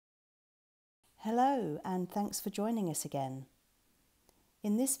Hello and thanks for joining us again.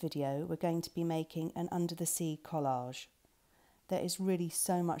 In this video we're going to be making an under the sea collage. There is really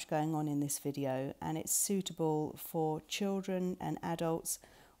so much going on in this video and it's suitable for children and adults.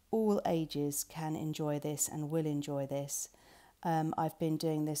 All ages can enjoy this and will enjoy this. I've been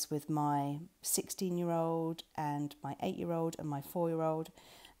doing this with my 16-year-old and my 8-year-old and my 4-year-old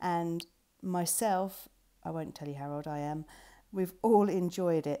and myself. I won't tell you how old I am. We've all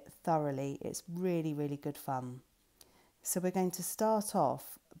enjoyed it thoroughly. It's really, really good fun. So we're going to start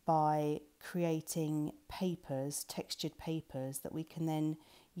off by creating papers, textured papers, that we can then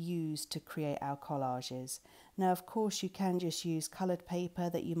use to create our collages. Now, of course, you can just use coloured paper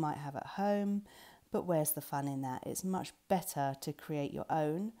that you might have at home, but where's the fun in that? It's much better to create your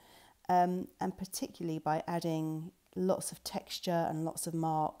own, and particularly by adding lots of texture and lots of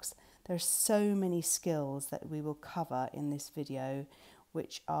marks. There are so many skills that we will cover in this video,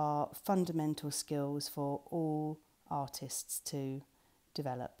 which are fundamental skills for all artists to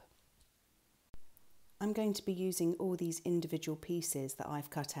develop. I'm going to be using all these individual pieces that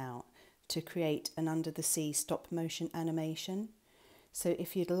I've cut out to create an under the sea stop motion animation. So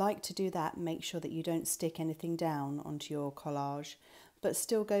if you'd like to do that, make sure that you don't stick anything down onto your collage, but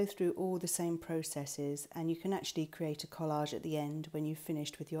still go through all the same processes, and you can actually create a collage at the end when you've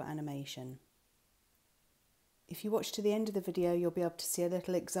finished with your animation. If you watch to the end of the video, you'll be able to see a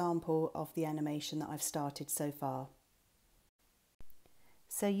little example of the animation that I've started so far.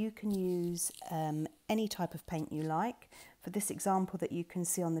 So you can use any type of paint you like. For this example that you can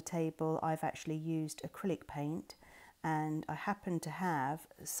see on the table, I've actually used acrylic paint, and I happen to have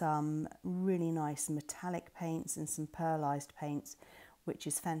some really nice metallic paints and some pearlized paints, which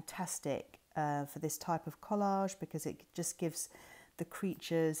is fantastic for this type of collage because it just gives the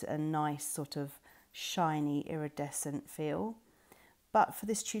creatures a nice sort of shiny iridescent feel. But for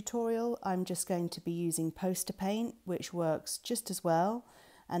this tutorial I'm just going to be using poster paint, which works just as well,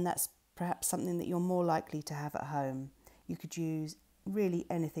 and that's perhaps something that you're more likely to have at home. You could use really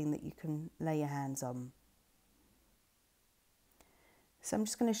anything that you can lay your hands on. So I'm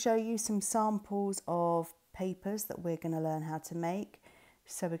just going to show you some samples of papers that we're going to learn how to make.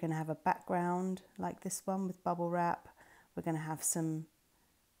 So we're going to have a background like this one with bubble wrap. We're going to have some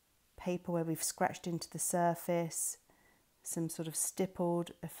paper where we've scratched into the surface, some sort of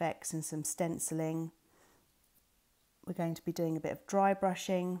stippled effects and some stenciling. We're going to be doing a bit of dry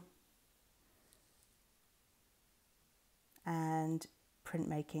brushing and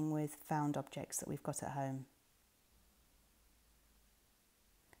printmaking with found objects that we've got at home.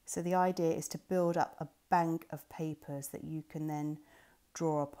 So the idea is to build up a bank of papers that you can then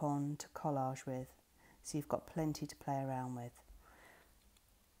draw upon to collage with. So you've got plenty to play around with.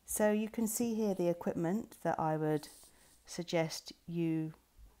 So you can see here the equipment that I would suggest you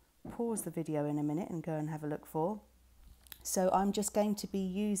pause the video in a minute and go and have a look for. So I'm just going to be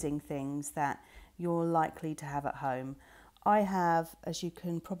using things that you're likely to have at home. I have, as you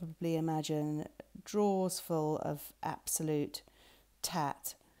can probably imagine, drawers full of absolute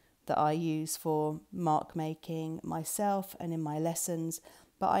tat that I use for mark making myself and in my lessons,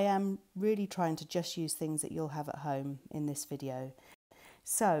 but I am really trying to just use things that you'll have at home in this video.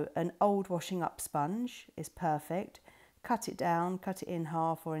 So an old washing up sponge is perfect. Cut it down, cut it in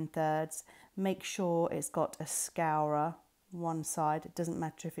half or in thirds. Make sure it's got a scourer one side. It doesn't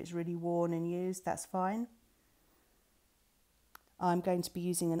matter if it's really worn and used, that's fine. I'm going to be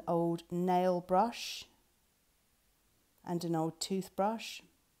using an old nail brush and an old toothbrush.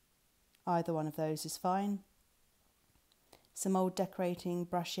 Either one of those is fine. Some old decorating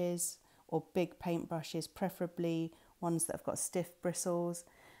brushes or big paint brushes, preferably ones that have got stiff bristles,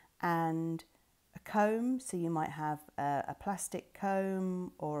 and a comb. So you might have a plastic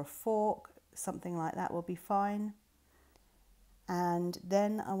comb or a fork, something like that will be fine. And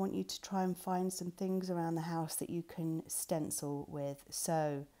then I want you to try and find some things around the house that you can stencil with.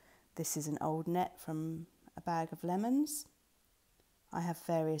 So this is an old net from a bag of lemons. I have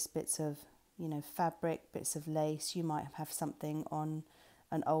various bits of, fabric, bits of lace. You might have something on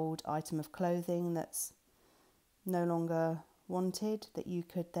an old item of clothing that's no longer wanted that you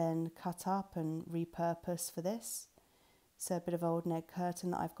could then cut up and repurpose for this. So a bit of old net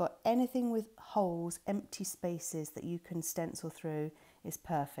curtain that I've got. Anything with holes, empty spaces that you can stencil through is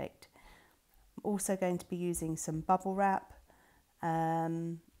perfect. I'm also going to be using some bubble wrap.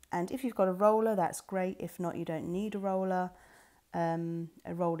 And if you've got a roller, that's great. If not, you don't need a roller.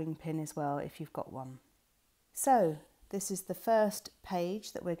 A rolling pin as well if you've got one. So this is the first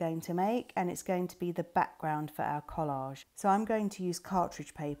page that we're going to make, and it's going to be the background for our collage. So I'm going to use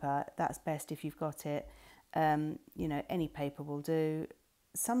cartridge paper. That's best if you've got it. Any paper will do.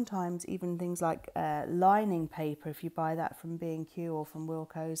 sometimes even things like lining paper, if you buy that from B&Q or from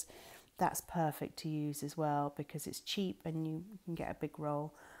Wilko's, that's perfect to use as well because it's cheap and you can get a big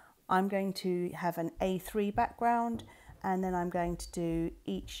roll. I'm going to have an A3 background, and then I'm going to do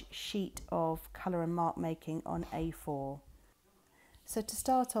each sheet of colour and mark making on A4. So to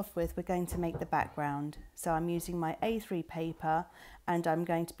start off with, we're going to make the background. So I'm using my A3 paper and I'm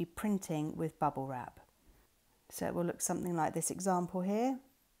going to be printing with bubble wrap. So it will look something like this example here.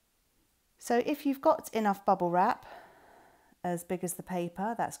 So if you've got enough bubble wrap as big as the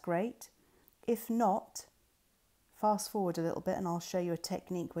paper, that's great. If not, fast forward a little bit and I'll show you a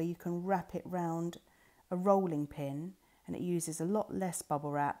technique where you can wrap it round a rolling pin, and it uses a lot less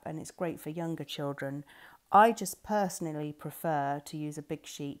bubble wrap and it's great for younger children. I just personally prefer to use a big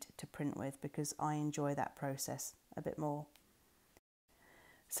sheet to print with because I enjoy that process a bit more.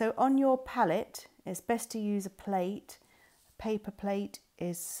 So on your palette, it's best to use a plate. A paper plate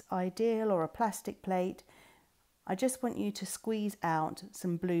is ideal, or a plastic plate. I just want you to squeeze out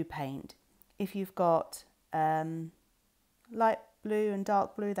some blue paint. If you've got light blue and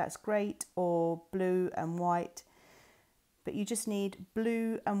dark blue, that's great, or blue and white. But you just need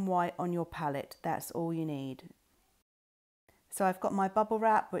blue and white on your palette, that's all you need. So I've got my bubble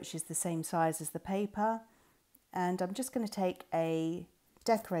wrap, which is the same size as the paper, and I'm just going to take a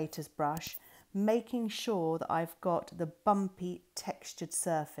decorator's brush, making sure that I've got the bumpy textured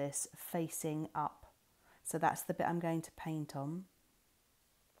surface facing up. So that's the bit I'm going to paint on.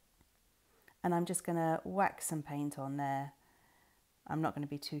 And I'm just going to whack some paint on there. I'm not going to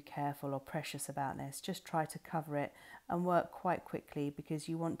be too careful or precious about this. Just try to cover it and work quite quickly because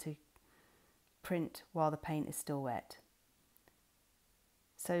you want to print while the paint is still wet.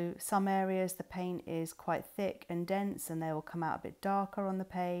 So some areas the paint is quite thick and dense and they will come out a bit darker on the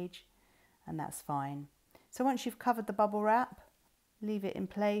page, and that's fine. So once you've covered the bubble wrap, leave it in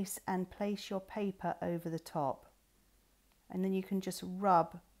place and place your paper over the top. And then you can just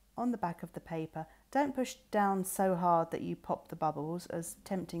rub on the back of the paper. Don't push down so hard that you pop the bubbles, as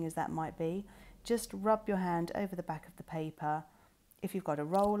tempting as that might be. Just rub your hand over the back of the paper. If you've got a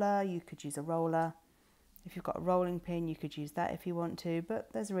roller, you could use a roller. If you've got a rolling pin, you could use that if you want to, but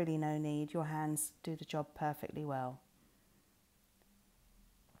there's really no need. Your hands do the job perfectly well.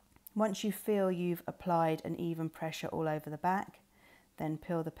 Once you feel you've applied an even pressure all over the back, then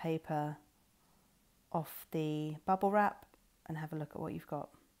peel the paper off the bubble wrap and have a look at what you've got.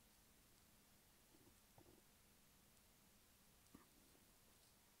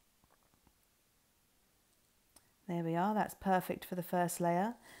 There we are, that's perfect for the first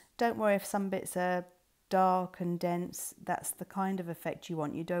layer. Don't worry if some bits are dark and dense, that's the kind of effect you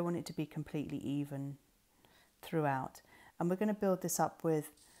want. You don't want it to be completely even throughout. And we're going to build this up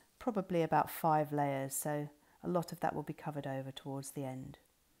with probably about 5 layers, so a lot of that will be covered over towards the end.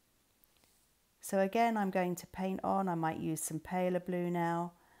 So again, I'm going to paint on. I might use some paler blue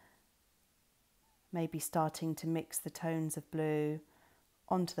now, maybe starting to mix the tones of blue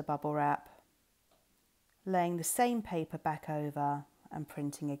onto the bubble wrap, laying the same paper back over and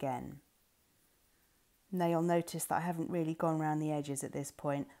printing again. Now you'll notice that I haven't really gone around the edges at this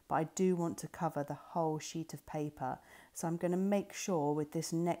point, but I do want to cover the whole sheet of paper. So I'm going to make sure with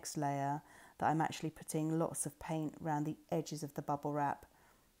this next layer that I'm actually putting lots of paint around the edges of the bubble wrap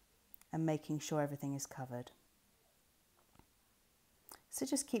and making sure everything is covered. So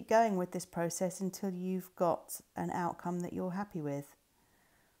just keep going with this process until you've got an outcome that you're happy with.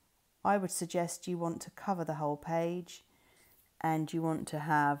 I would suggest you want to cover the whole page and you want to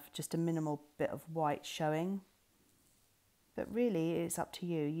have just a minimal bit of white showing. But really it's up to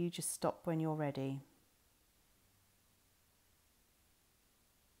you. You just stop when you're ready.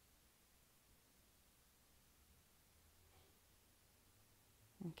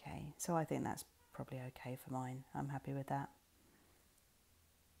 Okay, so I think that's probably okay for mine. I'm happy with that.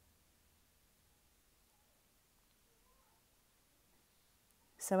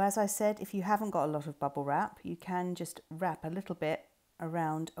 So as I said, if you haven't got a lot of bubble wrap, you can just wrap a little bit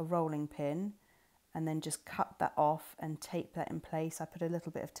around a rolling pin and then just cut that off and tape that in place. I put a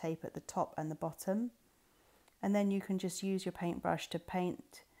little bit of tape at the top and the bottom. And then you can just use your paintbrush to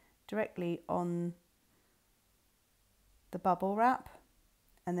paint directly on the bubble wrap,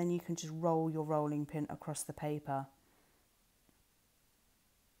 and then you can just roll your rolling pin across the paper.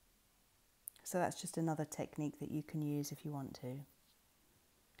 So that's just another technique that you can use if you want to.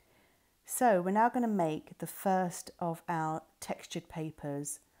 So we're now going to make the first of our textured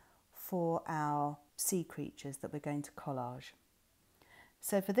papers for our sea creatures that we're going to collage.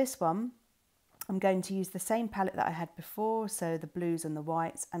 So for this one, I'm going to use the same palette that I had before, so the blues and the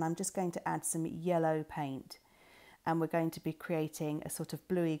whites, and I'm just going to add some yellow paint. and we're going to be creating a sort of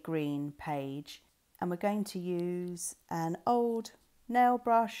bluey green page, and we're going to use an old nail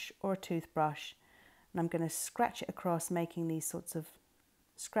brush or a toothbrush, and I'm going to scratch it across, making these sorts of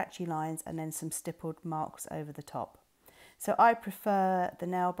scratchy lines and then some stippled marks over the top. So I prefer the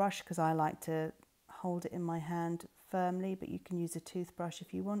nail brush because I like to hold it in my hand firmly, but you can use a toothbrush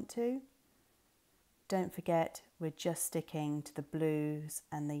if you want to. Don't forget, we're just sticking to the blues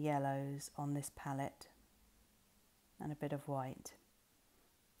and the yellows on this palette and a bit of white.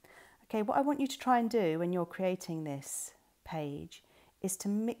 Okay, what I want you to try and do when you're creating this page is to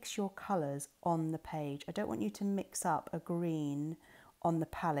mix your colours on the page. I don't want you to mix up a green on the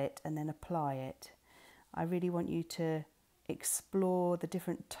palette and then apply it. I really want you to explore the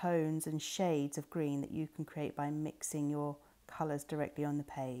different tones and shades of green that you can create by mixing your colours directly on the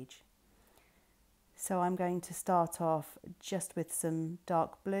page. So I'm going to start off just with some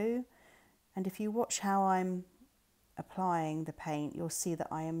dark blue, and if you watch how I'm applying the paint, you'll see that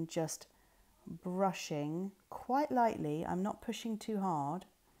I am just brushing quite lightly. I'm not pushing too hard.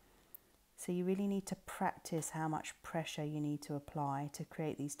 So you really need to practice how much pressure you need to apply to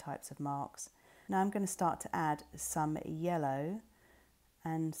create these types of marks. Now I'm going to start to add some yellow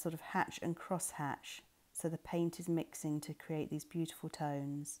and sort of hatch and cross hatch, so the paint is mixing to create these beautiful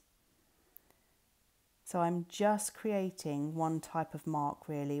tones. So I'm just creating one type of mark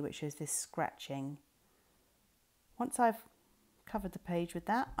really, which is this scratching. Once I've covered the page with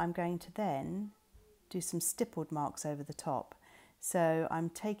that, I'm going to then do some stippled marks over the top. So I'm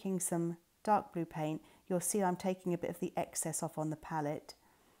taking some dark blue paint. You'll see I'm taking a bit of the excess off on the palette,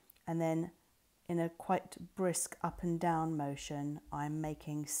 and then in a quite brisk up and down motion, I'm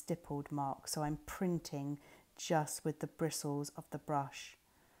making stippled marks. So I'm printing just with the bristles of the brush.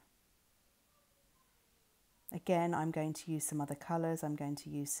 Again, I'm going to use some other colours. I'm going to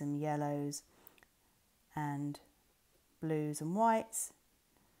use some yellows and blues and whites,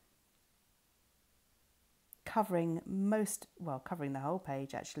 covering the whole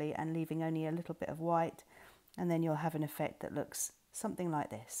page actually, and leaving only a little bit of white, and then you'll have an effect that looks something like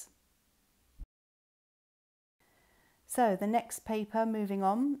this. So the next paper, moving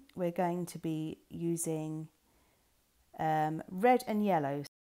on, we're going to be using red and yellow.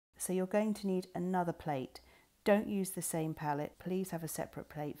 So you're going to need another plate. Don't use the same palette. Please have a separate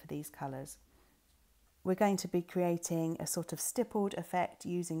plate for these colours. We're going to be creating a sort of stippled effect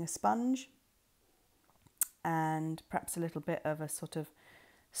using a sponge and perhaps a little bit of a sort of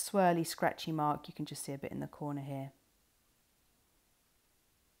swirly, scratchy mark. You can just see a bit in the corner here.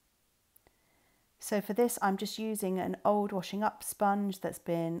 So for this, I'm just using an old washing up sponge that's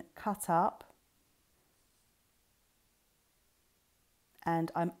been cut up,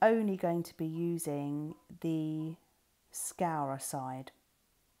 and I'm only going to be using the scourer side,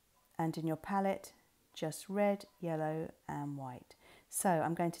 and in your palette just red, yellow and white. So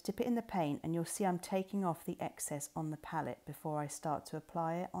I'm going to dip it in the paint, and you'll see I'm taking off the excess on the palette before I start to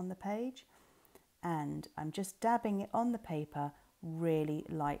apply it on the page, and I'm just dabbing it on the paper really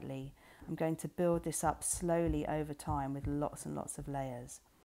lightly. I'm going to build this up slowly over time with lots and lots of layers.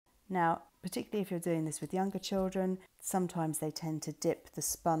 Now, particularly if you're doing this with younger children, sometimes they tend to dip the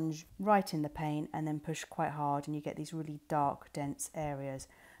sponge right in the paint and then push quite hard, and you get these really dark, dense areas.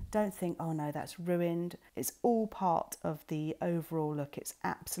 Don't think, oh no, that's ruined. It's all part of the overall look. It's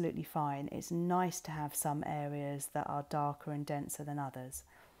absolutely fine. It's nice to have some areas that are darker and denser than others.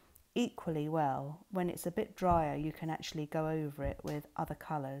 Equally well, when it's a bit drier, you can actually go over it with other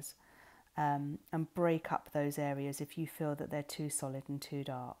colours and break up those areas if you feel that they're too solid and too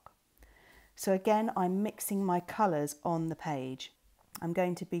dark. So again, I'm mixing my colours on the page. I'm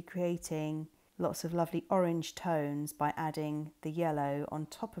going to be creating lots of lovely orange tones by adding the yellow on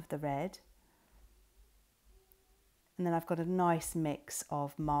top of the red. And then I've got a nice mix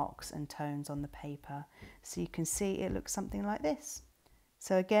of marks and tones on the paper. So you can see it looks something like this.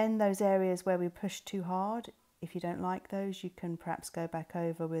 So again, those areas where we push too hard, if you don't like those, you can perhaps go back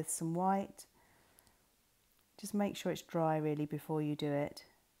over with some white. Just make sure it's dry really before you do it.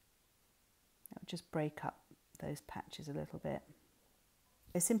 It'll just break up those patches a little bit.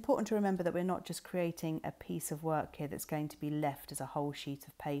 It's important to remember that we're not just creating a piece of work here that's going to be left as a whole sheet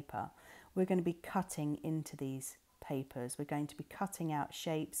of paper. We're going to be cutting into these papers. We're going to be cutting out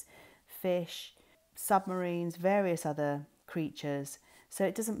shapes, fish, submarines, various other creatures. So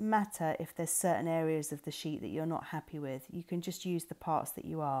it doesn't matter if there's certain areas of the sheet that you're not happy with. You can just use the parts that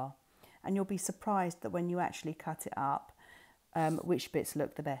you are. And you'll be surprised that when you actually cut it up, which bits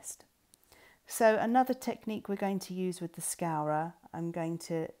look the best. So another technique we're going to use with the scourer, I'm going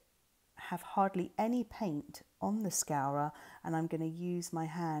to have hardly any paint on the scourer, and I'm going to use my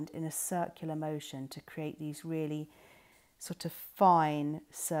hand in a circular motion to create these really sort of fine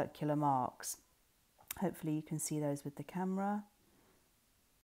circular marks. Hopefully you can see those with the camera.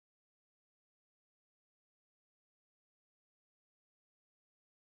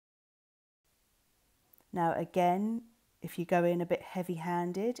 Now again, if you go in a bit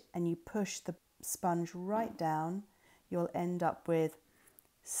heavy-handed and you push the sponge right down, you'll end up with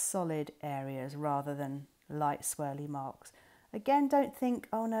solid areas rather than light swirly marks. Again, don't think,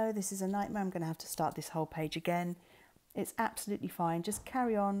 oh no, this is a nightmare, I'm going to have to start this whole page again. It's absolutely fine. Just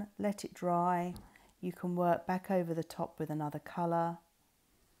carry on, let it dry. You can work back over the top with another colour.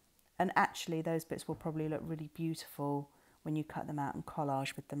 And actually those bits will probably look really beautiful when you cut them out and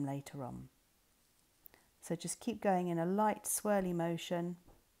collage with them later on. So just keep going in a light swirly motion.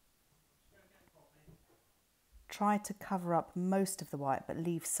 Try to cover up most of the white, but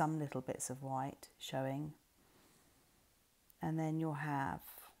leave some little bits of white showing. And then you'll have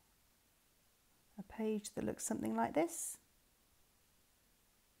a page that looks something like this.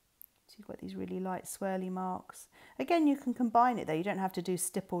 So you've got these really light swirly marks. Again, you can combine it though. You don't have to do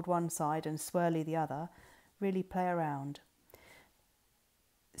stippled one side and swirly the other. Really play around.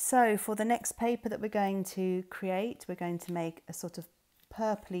 So for the next paper that we're going to create, we're going to make a sort of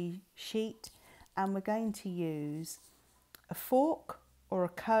purpley sheet, and we're going to use a fork or a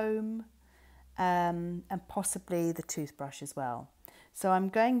comb and possibly the toothbrush as well. So I'm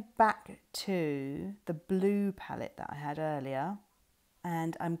going back to the blue palette that I had earlier,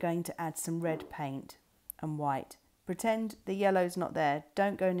 and I'm going to add some red paint and white. Pretend the yellow's not there.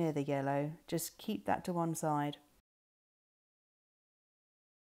 Don't go near the yellow. Just keep that to one side.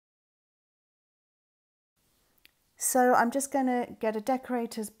 So I'm just going to get a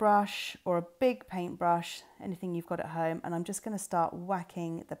decorator's brush or a big paintbrush, anything you've got at home, and I'm just going to start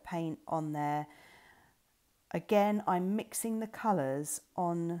whacking the paint on there. Again, I'm mixing the colours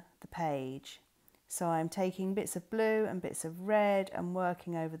on the page. So I'm taking bits of blue and bits of red and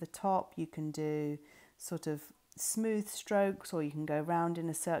working over the top. You can do sort of smooth strokes, or you can go round in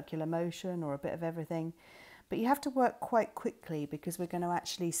a circular motion, or a bit of everything. But you have to work quite quickly because we're going to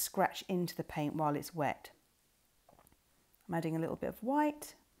actually scratch into the paint while it's wet. I'm adding a little bit of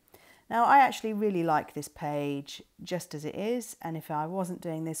white. Now I actually really like this page just as it is, and if I wasn't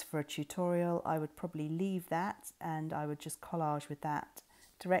doing this for a tutorial I would probably leave that and I would just collage with that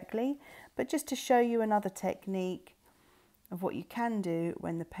directly. But just to show you another technique of what you can do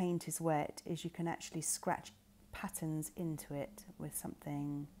when the paint is wet is you can actually scratch patterns into it with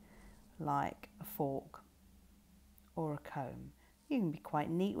something like a fork or a comb. You can be quite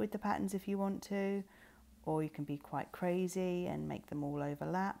neat with the patterns if you want to, or you can be quite crazy and make them all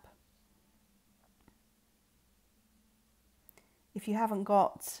overlap. If you haven't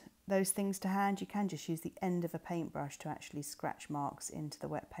got those things to hand, you can just use the end of a paintbrush to actually scratch marks into the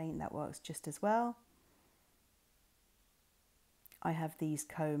wet paint. That works just as well. I have these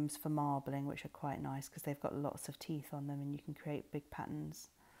combs for marbling, which are quite nice because they've got lots of teeth on them and you can create big patterns.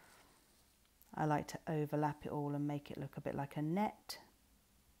 I like to overlap it all and make it look a bit like a net.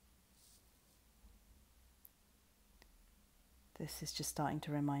 This is just starting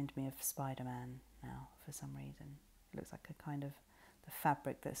to remind me of Spider-Man now for some reason. It looks like a kind of the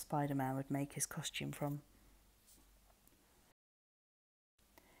fabric that Spider-Man would make his costume from.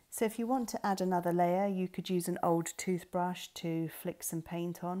 So if you want to add another layer, you could use an old toothbrush to flick some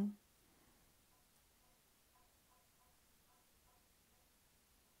paint on.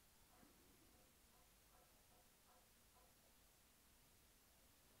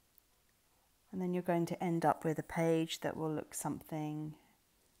 And then you're going to end up with a page that will look something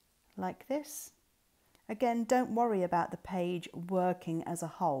like this. Again, don't worry about the page working as a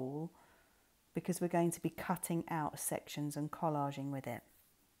whole because we're going to be cutting out sections and collaging with it.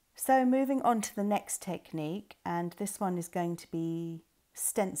 So moving on to the next technique, and this one is going to be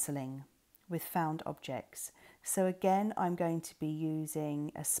stenciling with found objects. So again, I'm going to be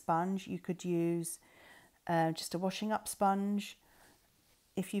using a sponge. You could use just a washing up sponge.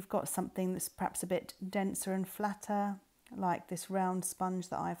 If you've got something that's perhaps a bit denser and flatter, like this round sponge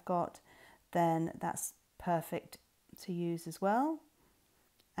that I've got, then that's perfect to use as well.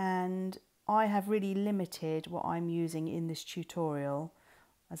 And I have really limited what I'm using in this tutorial.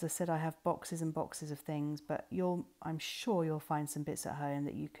 As I said, I have boxes and boxes of things, but I'm sure you'll find some bits at home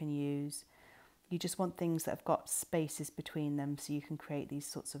that you can use. You just want things that have got spaces between them so you can create these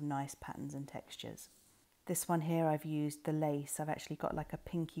sorts of nice patterns and textures. This one here, I've used the lace. I've actually got like a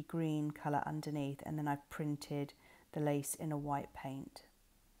pinky green colour underneath, and then I've printed the lace in a white paint.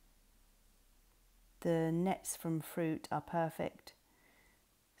 The nets from fruit are perfect,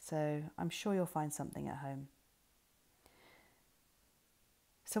 so I'm sure you'll find something at home.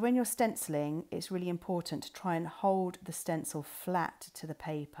 So when you're stenciling, it's really important to try and hold the stencil flat to the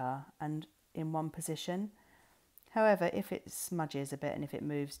paper and in one position. However, if it smudges a bit and if it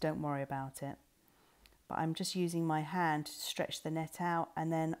moves, don't worry about it. But I'm just using my hand to stretch the net out,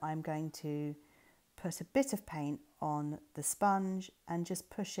 and then I'm going to put a bit of paint on the sponge and just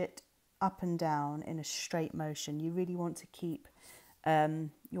push it up and down in a straight motion. You really want to keep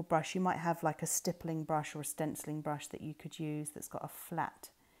your brush. You might have like a stippling brush or a stenciling brush that you could use that's got a flat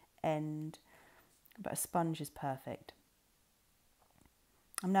end, but a sponge is perfect.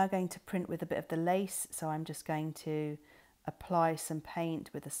 I'm now going to print with a bit of the lace, so I'm just going to apply some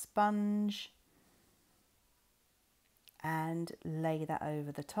paint with a sponge and lay that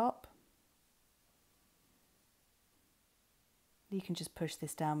over the top. You can just push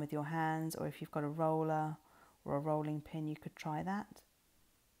this down with your hands, or if you've got a roller or a rolling pin, you could try that.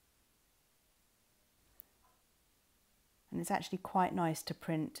 And it's actually quite nice to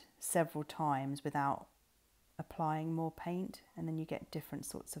print several times without applying more paint, and then you get different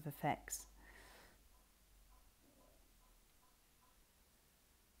sorts of effects.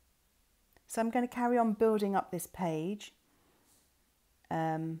 So I'm going to carry on building up this page,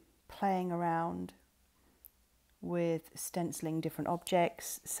 playing around with stenciling different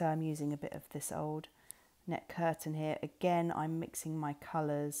objects. So I'm using a bit of this old net curtain here. Again, I'm mixing my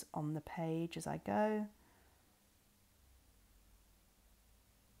colours on the page as I go.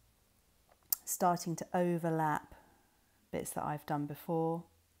 Starting to overlap bits that I've done before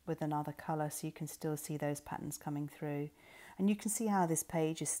with another colour, so you can still see those patterns coming through. And you can see how this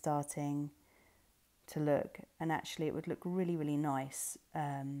page is starting to look, and actually it would look really, really nice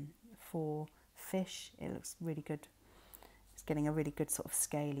for fish. It looks really good. It's getting a really good sort of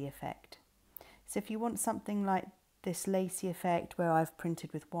scaly effect. So if you want something like this lacy effect where I've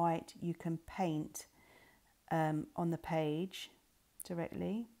printed with white, you can paint on the page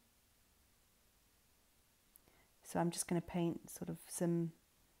directly. So I'm just going to paint sort of some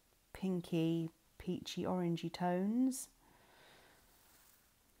pinky, peachy, orangey tones.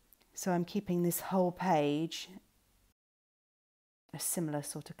 So I'm keeping this whole page a similar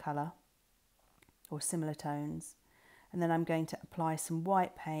sort of colour or similar tones. And then I'm going to apply some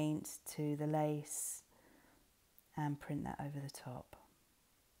white paint to the lace and print that over the top.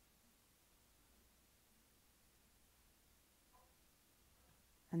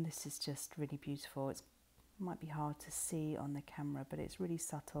 And this is just really beautiful. It might be hard to see on the camera, but it's really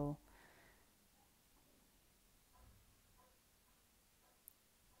subtle.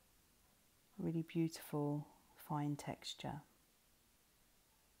 Really beautiful, fine texture.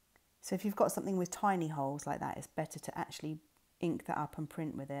 So if you've got something with tiny holes like that, it's better to actually ink that up and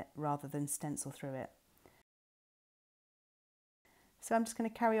print with it rather than stencil through it. So I'm just going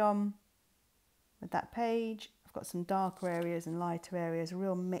to carry on with that page. I've got some darker areas and lighter areas, a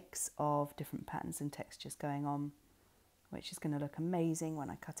real mix of different patterns and textures going on, which is going to look amazing when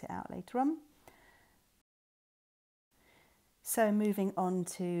I cut it out later on. So moving on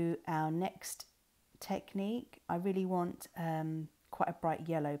to our next technique, I really want quite a bright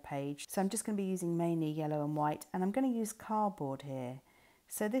yellow page. So I'm just going to be using mainly yellow and white, and I'm going to use cardboard here.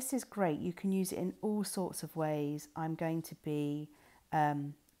 So this is great. You can use it in all sorts of ways. I'm going to be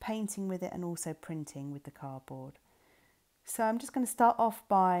painting with it and also printing with the cardboard. So I'm just going to start off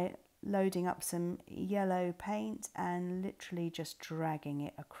by loading up some yellow paint and literally just dragging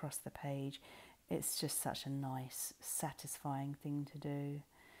it across the page. It's just such a nice, satisfying thing to do.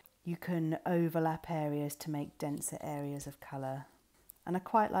 You can overlap areas to make denser areas of colour. And I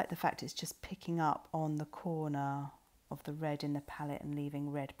quite like the fact it's just picking up on the corner of the red in the palette and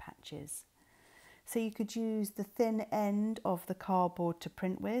leaving red patches. So you could use the thin end of the cardboard to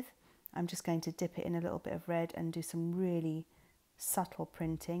print with. I'm just going to dip it in a little bit of red and do some really subtle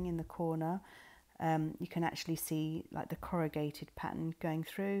printing in the corner. You can actually see like the corrugated pattern going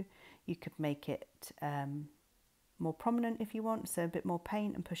through. You could make it more prominent if you want, so a bit more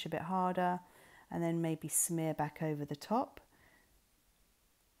paint and push a bit harder, and then maybe smear back over the top.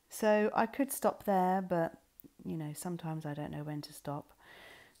 So I could stop there, but you know, sometimes I don't know when to stop.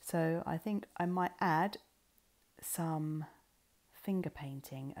 So I think I might add some finger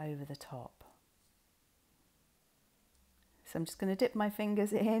painting over the top. So I'm just going to dip my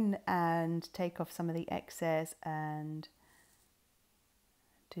fingers in and take off some of the excess and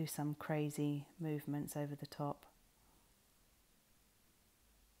do some crazy movements over the top.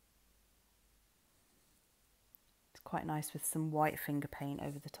 It's quite nice with some white finger paint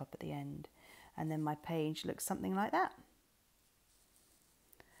over the top at the end. And then my page looks something like that.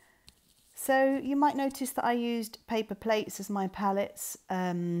 So you might notice that I used paper plates as my palettes,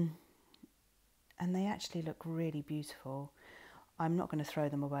 and they actually look really beautiful. I'm not going to throw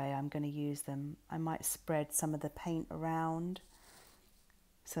them away, I'm going to use them. I might spread some of the paint around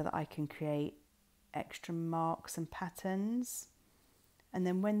so that I can create extra marks and patterns. And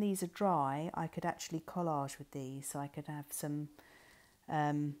then when these are dry, I could actually collage with these. So I could have some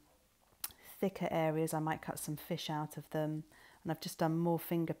thicker areas. I might cut some fish out of them. And I've just done more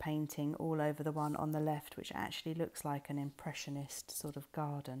finger painting all over the one on the left, which actually looks like an impressionist sort of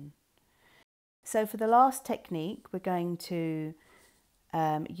garden. So for the last technique, we're going to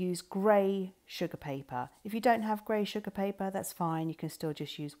use grey sugar paper. If you don't have grey sugar paper, that's fine. You can still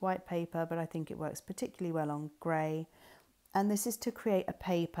just use white paper, but I think it works particularly well on grey. And this is to create a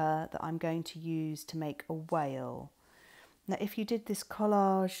paper that I'm going to use to make a whale. Now, if you did this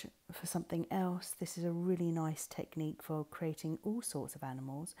collage for something else, this is a really nice technique for creating all sorts of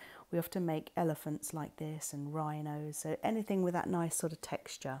animals. We often make elephants like this and rhinos, so anything with that nice sort of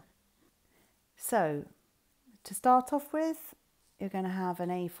texture. So, to start off with, you're going to have an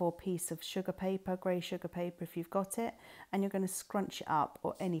A4 piece of sugar paper, grey sugar paper if you've got it, and you're going to scrunch it up,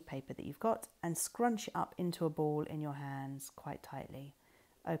 or any paper that you've got, and scrunch it up into a ball in your hands quite tightly.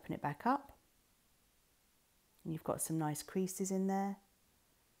 Open it back up, and you've got some nice creases in there.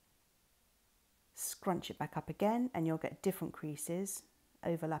 Scrunch it back up again, and you'll get different creases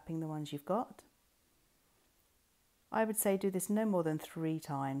overlapping the ones you've got. I would say do this no more than 3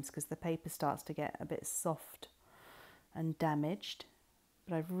 times because the paper starts to get a bit soft and damaged,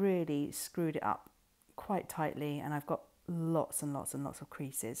 but I've really screwed it up quite tightly and I've got lots and lots and lots of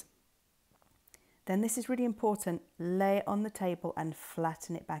creases. Then this is really important, lay it on the table and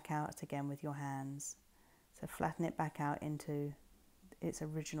flatten it back out again with your hands. So flatten it back out into its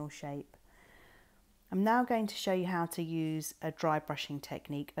original shape. I'm now going to show you how to use a dry brushing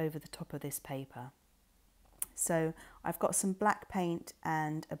technique over the top of this paper. So I've got some black paint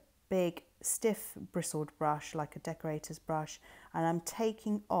and a big stiff bristled brush like a decorator's brush, and I'm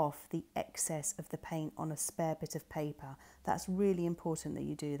taking off the excess of the paint on a spare bit of paper. That's really important that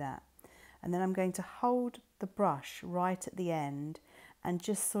you do that. And then I'm going to hold the brush right at the end and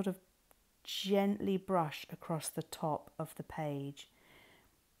just sort of gently brush across the top of the page.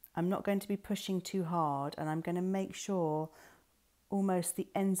 I'm not going to be pushing too hard, and I'm going to make sure almost the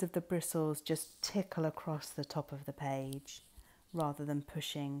ends of the bristles just tickle across the top of the page rather than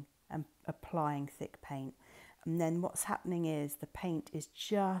pushing and applying thick paint. And then what's happening is the paint is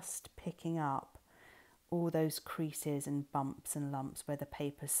just picking up all those creases and bumps and lumps where the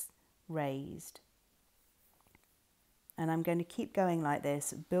paper's raised. And I'm going to keep going like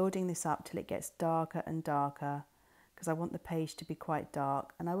this, building this up till it gets darker and darker, because I want the page to be quite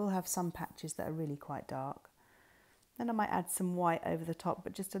dark, and I will have some patches that are really quite dark. Then I might add some white over the top,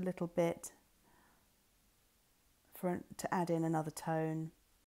 but just a little bit to add in another tone.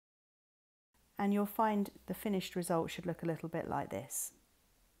 And you'll find the finished result should look a little bit like this.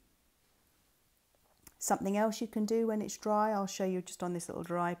 Something else you can do when it's dry, I'll show you just on this little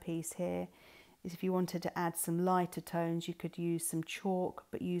dry piece here, is if you wanted to add some lighter tones, you could use some chalk,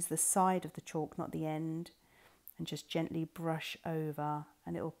 but use the side of the chalk, not the end, and just gently brush over,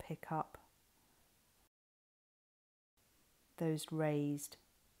 and it will pick up those raised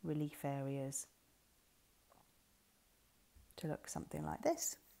relief areas to look something like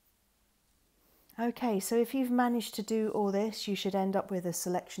this. Okay, so if you've managed to do all this, you should end up with a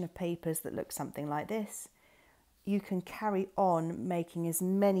selection of papers that look something like this. You can carry on making as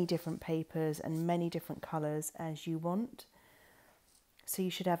many different papers and many different colours as you want. So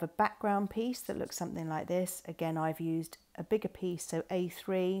you should have a background piece that looks something like this. Again, I've used a bigger piece, so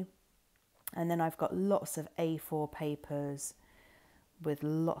A3, and then I've got lots of A4 papers with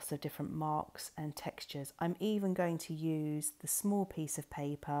lots of different marks and textures. I'm even going to use the small piece of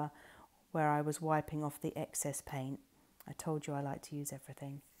paper where I was wiping off the excess paint. I told you I like to use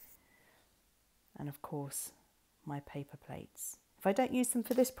everything. And of course, my paper plates. If I don't use them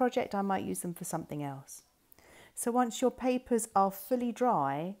for this project, I might use them for something else. So once your papers are fully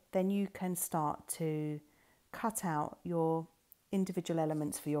dry, then you can start to cut out your individual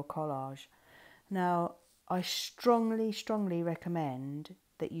elements for your collage. Now, I strongly, strongly recommend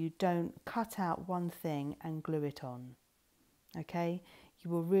that you don't cut out one thing and glue it on. Okay? You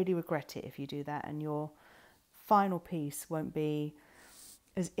will really regret it if you do that, and your final piece won't be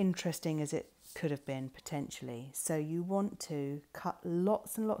as interesting as it could have been potentially. So you want to cut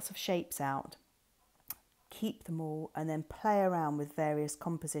lots and lots of shapes out, keep them all, and then play around with various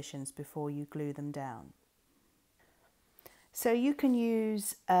compositions before you glue them down. So you can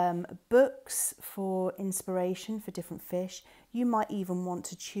use books for inspiration for different fish. You might even want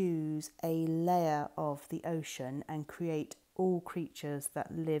to choose a layer of the ocean and create all creatures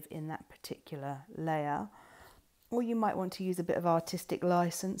that live in that particular layer. Or you might want to use a bit of artistic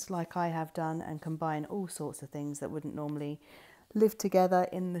license like I have done and combine all sorts of things that wouldn't normally live together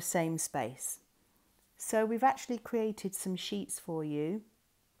in the same space. So we've actually created some sheets for you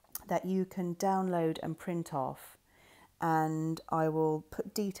that you can download and print off, and I will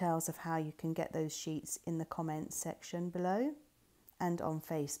put details of how you can get those sheets in the comments section below and on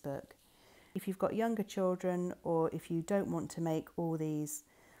Facebook. If you've got younger children, or if you don't want to make all these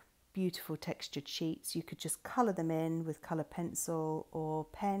beautiful textured sheets, you could just colour them in with colour pencil or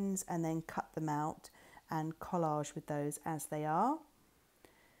pens and then cut them out and collage with those as they are.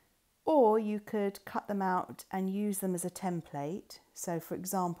 Or you could cut them out and use them as a template. So for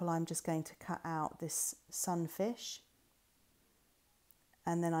example, I'm just going to cut out this sunfish,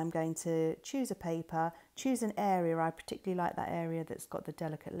 and then I'm going to choose a paper, choose an area. I particularly like that area that's got the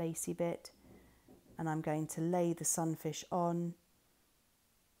delicate lacy bit, and I'm going to lay the sunfish on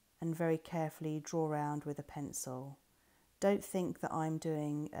and very carefully draw around with a pencil. Don't think that I'm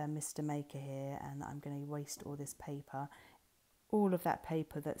doing a Mr. Maker here and that I'm going to waste all this paper. All of that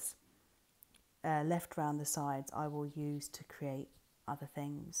paper that's left around the sides I will use to create other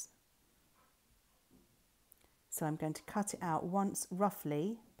things. So I'm going to cut it out once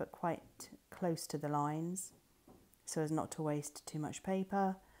roughly, but quite close to the lines so as not to waste too much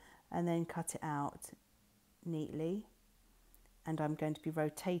paper, and then cut it out neatly. And I'm going to be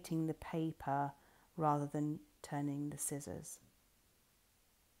rotating the paper rather than turning the scissors.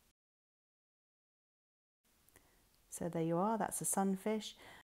 So there you are, that's a sunfish.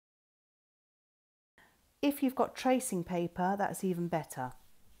 If you've got tracing paper, that's even better.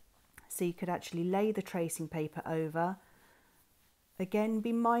 So you could actually lay the tracing paper over. Again,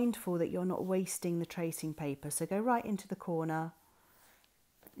 be mindful that you're not wasting the tracing paper, so go right into the corner.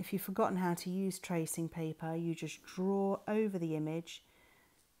 If you've forgotten how to use tracing paper, you just draw over the image.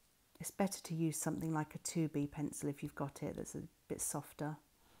 It's better to use something like a 2B pencil if you've got it, that's a bit softer.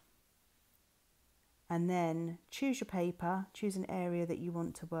 And then choose your paper, choose an area that you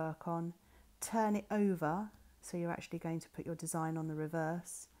want to work on, turn it over, so you're actually going to put your design on the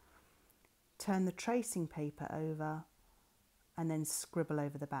reverse. Turn the tracing paper over and then scribble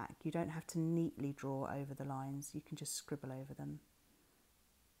over the back. You don't have to neatly draw over the lines, you can just scribble over them.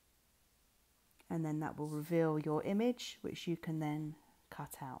 And then that will reveal your image, which you can then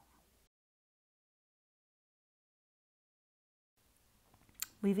cut out.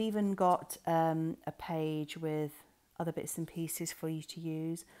 We've even got a page with other bits and pieces for you to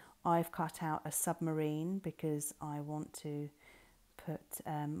use. I've cut out a submarine because I want to put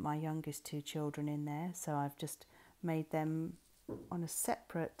my youngest 2 children in there, so I've just made them on a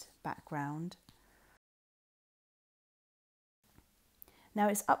separate background. Now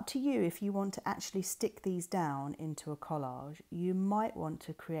it's up to you if you want to actually stick these down into a collage. You might want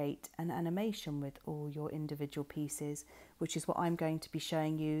to create an animation with all your individual pieces, which is what I'm going to be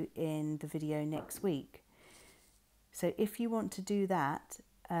showing you in the video next week. So if you want to do that,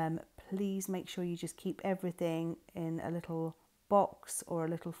 please make sure you just keep everything in a little box or a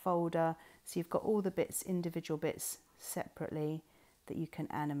little folder, so you've got all the bits, individual bits separately that you can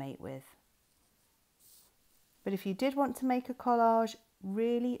animate with. But if you did want to make a collage,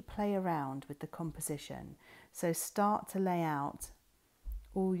 really play around with the composition. So start to lay out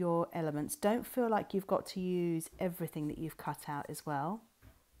all your elements. Don't feel like you've got to use everything that you've cut out as well.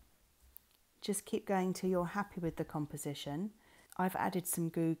 Just keep going till you're happy with the composition. I've added some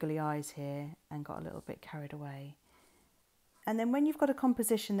googly eyes here and got a little bit carried away. And then when you've got a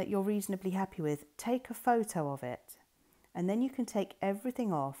composition that you're reasonably happy with, take a photo of it. And then you can take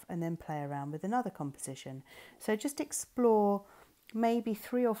everything off and then play around with another composition. So just explore maybe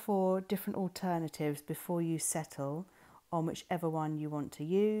 3 or 4 different alternatives before you settle on whichever one you want to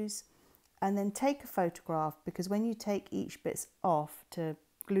use. And then take a photograph, because when you take each bit off to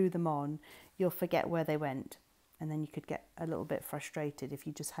glue them on, you'll forget where they went. And then you could get a little bit frustrated if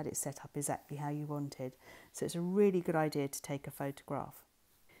you just had it set up exactly how you wanted. So it's a really good idea to take a photograph.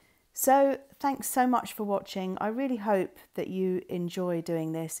 So thanks so much for watching. I really hope that you enjoy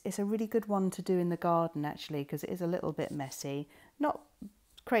doing this. It's a really good one to do in the garden actually, because it is a little bit messy. Not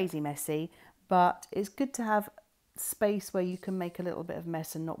crazy messy, but it's good to have space where you can make a little bit of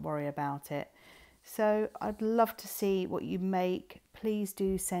mess and not worry about it. So I'd love to see what you make. Please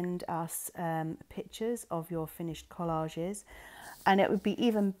do send us pictures of your finished collages. And it would be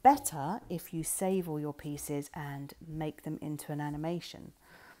even better if you save all your pieces and make them into an animation.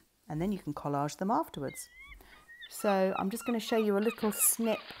 And then you can collage them afterwards. So I'm just going to show you a little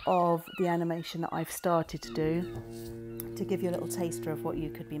snip of the animation that I've started to do to give you a little taster of what you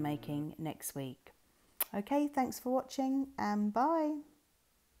could be making next week. Okay, thanks for watching and bye.